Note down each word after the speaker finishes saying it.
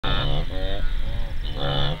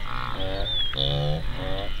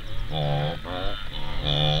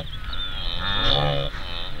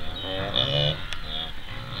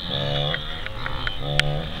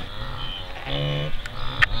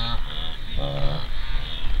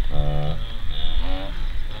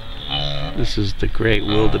This is the great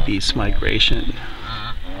wildebeest migration.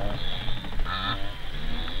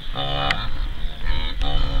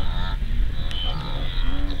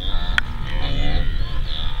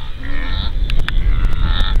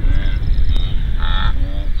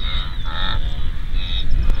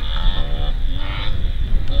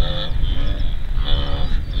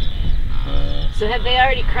 So have they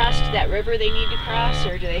already crossed that river they need to cross,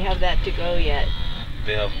 or do they have that to go yet?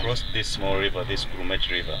 They have crossed this small river, this Grummet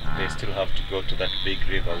River. They still have to go to that big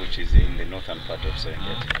river which is in the northern part of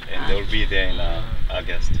Serengeti. And they will be there in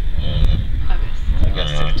August,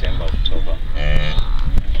 September, October.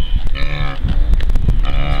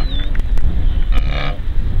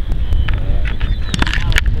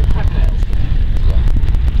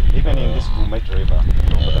 Even in this Grummet River,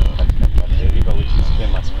 the river which is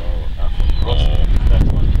famous for crossing, that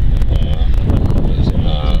one.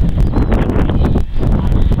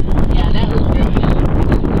 Yeah, that was really good.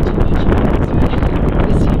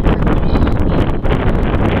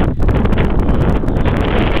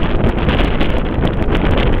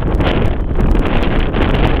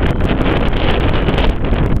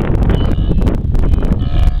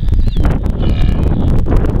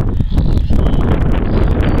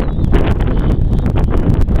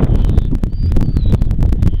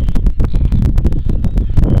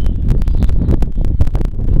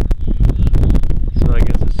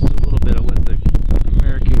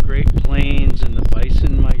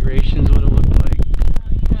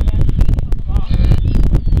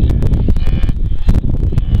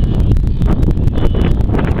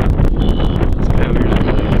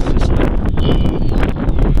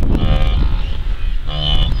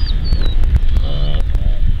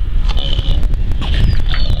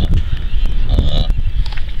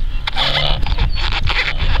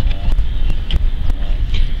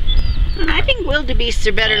 I think wildebeests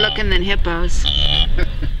are better looking than hippos.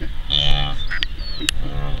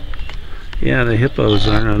 Yeah, the hippos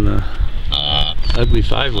aren't on the ugly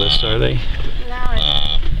 5 list, are they?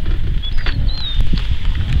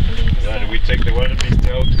 When we take the wildebeest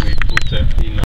out, we put in